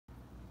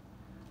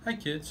Hi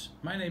kids,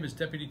 my name is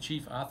Deputy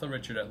Chief Arthur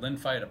Richard at Lynn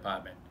Fire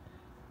Department.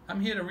 I'm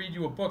here to read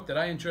you a book that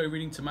I enjoy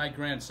reading to my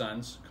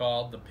grandsons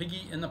called The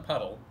Piggy in the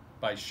Puddle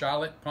by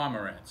Charlotte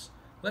Pomerantz.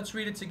 Let's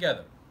read it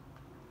together.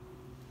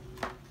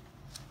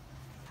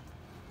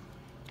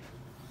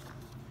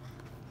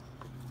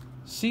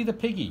 See the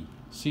piggy,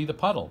 see the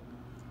puddle,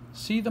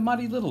 see the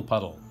muddy little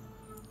puddle,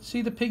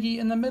 see the piggy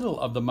in the middle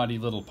of the muddy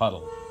little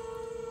puddle.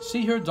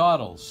 See her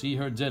dawdle, see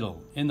her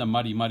diddle, in the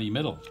muddy, muddy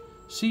middle.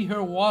 See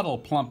her waddle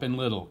plump and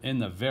little, in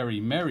the very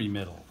merry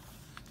middle.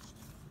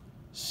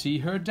 See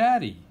her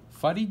daddy,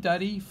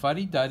 fuddy-duddy,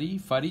 fuddy-duddy,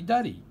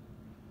 fuddy-duddy.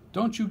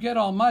 Don't you get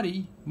all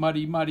muddy,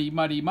 muddy, muddy,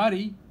 muddy,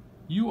 muddy.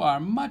 You are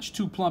much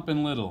too plump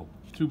and little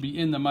to be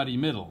in the muddy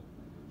middle.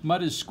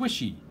 Mud is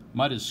squishy,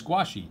 mud is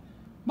squashy.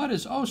 Mud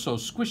is oh so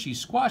squishy,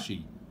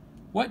 squashy.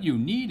 What you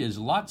need is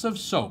lots of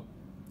soap.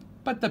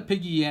 But the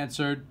piggy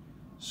answered,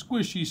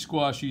 squishy,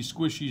 squashy,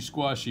 squishy,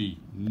 squashy.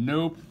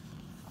 Nope.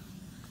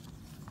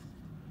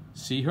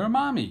 See her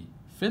mommy,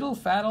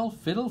 fiddle-faddle,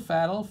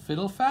 fiddle-faddle,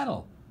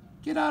 fiddle-faddle.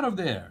 Get out of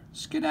there,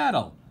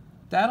 skedaddle,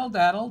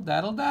 daddle-daddle,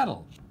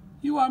 daddle-daddle.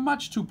 You are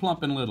much too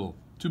plump and little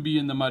to be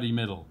in the muddy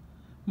middle.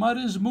 Mud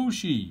is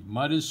mooshy,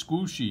 mud is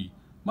squooshy,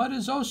 mud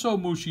is oh so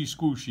mooshy,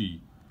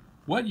 squooshy.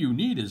 What you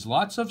need is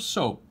lots of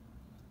soap.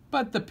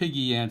 But the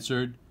piggy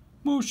answered,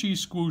 mooshy,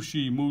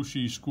 squooshy,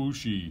 mooshy,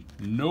 squooshy.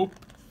 Nope.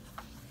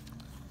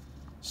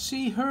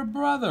 See her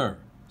brother,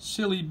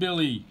 silly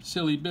Billy,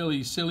 silly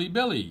Billy, silly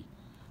Billy.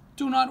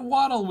 Do not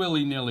waddle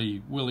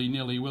willy-nilly,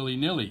 willy-nilly,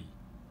 willy-nilly.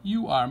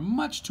 You are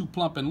much too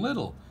plump and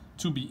little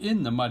to be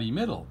in the muddy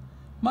middle.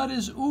 Mud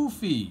is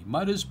oofy,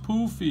 mud is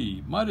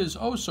poofy, mud is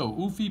oh so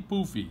oofy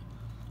poofy.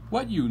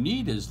 What you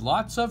need is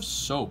lots of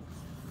soap.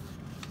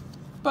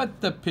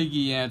 But the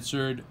piggy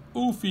answered,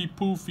 oofy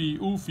poofy,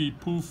 oofy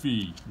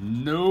poofy.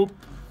 Nope.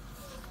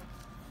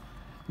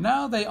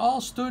 Now they all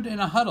stood in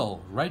a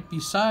huddle right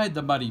beside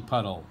the muddy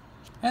puddle,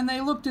 and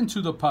they looked into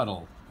the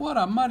puddle. What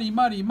a muddy,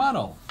 muddy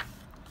muddle!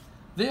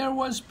 There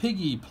was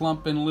Piggy,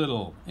 plump and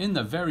little, in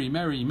the very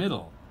merry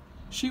middle.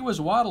 She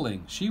was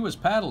waddling, she was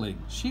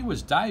paddling, she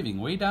was diving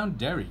way down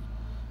derry.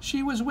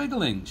 She was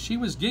wiggling, she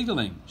was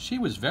giggling, she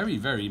was very,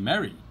 very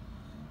merry.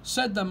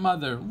 Said the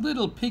mother,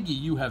 little Piggy,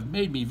 you have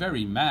made me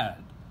very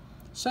mad.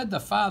 Said the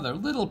father,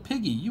 little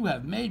Piggy, you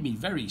have made me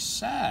very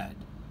sad.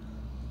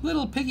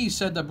 Little Piggy,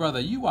 said the brother,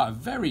 you are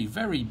very,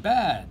 very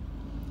bad.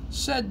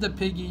 Said the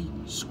piggy,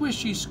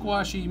 squishy,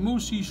 squashy,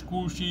 moosey,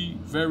 squooshy,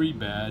 very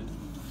bad.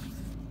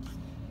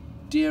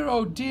 Dear,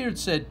 oh dear,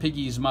 said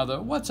Piggy's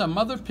mother, what's a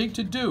mother pig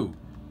to do?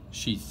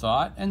 She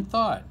thought and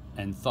thought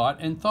and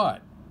thought and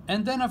thought,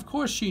 and then of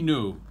course she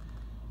knew.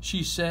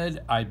 She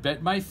said, I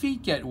bet my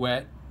feet get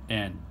wet,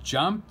 and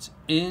jumped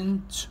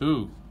in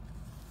too.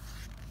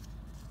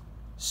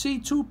 See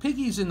two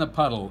piggies in the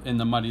puddle, in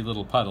the muddy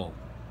little puddle.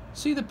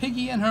 See the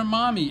piggy and her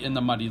mommy in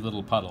the muddy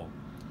little puddle.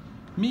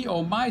 Me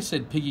oh my,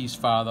 said Piggy's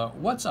father,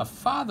 what's a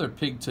father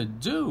pig to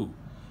do?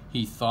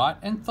 He thought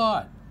and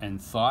thought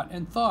and thought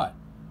and thought,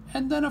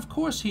 and then of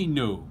course he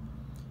knew.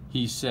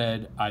 He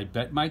said, I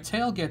bet my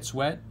tail gets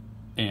wet,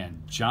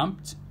 and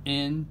jumped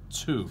in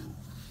too.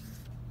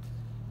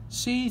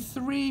 See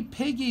three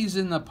piggies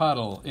in the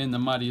puddle, in the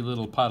muddy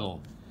little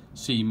puddle.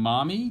 See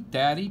mommy,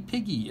 daddy,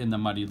 piggy in the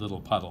muddy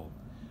little puddle.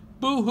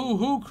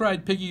 Boo-hoo-hoo,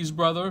 cried Piggy's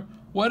brother,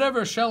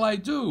 whatever shall I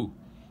do?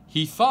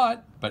 He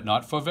thought, but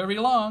not for very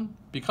long,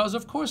 because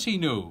of course he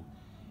knew.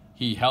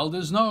 He held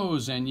his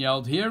nose and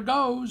yelled, here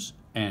goes,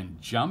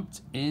 and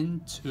jumped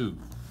in too.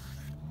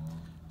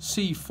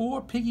 See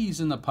four piggies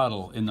in the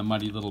puddle, in the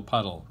muddy little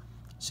puddle.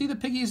 See the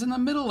piggies in the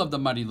middle of the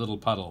muddy little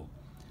puddle.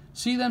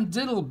 See them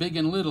diddle big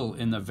and little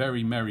in the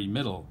very merry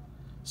middle.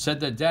 Said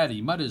the daddy,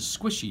 mud is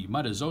squishy,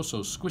 mud is oh so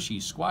squishy,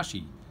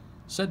 squashy.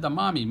 Said the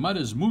mommy, mud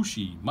is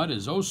mooshy, mud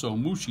is oh so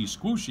mooshy,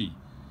 squooshy.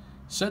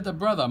 Said the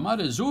brother,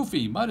 mud is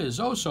oofy, mud is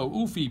oh so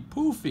oofy,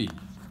 poofy.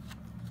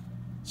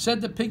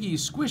 Said the piggy,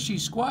 squishy,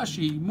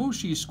 squashy,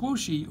 mooshy,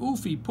 squooshy,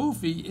 oofy,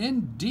 poofy.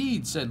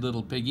 Indeed, said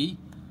little piggy,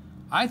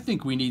 I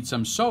think we need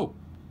some soap.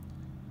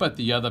 But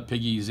the other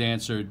piggies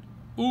answered,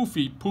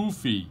 oofy,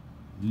 poofy,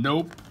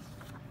 nope.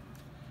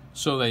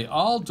 So they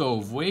all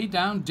dove way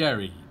down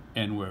derry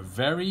and were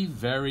very,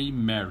 very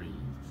merry.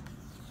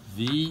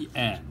 The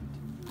end.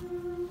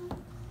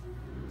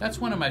 That's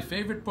one of my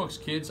favorite books,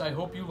 kids. I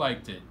hope you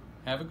liked it.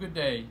 Have a good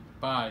day.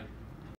 Bye.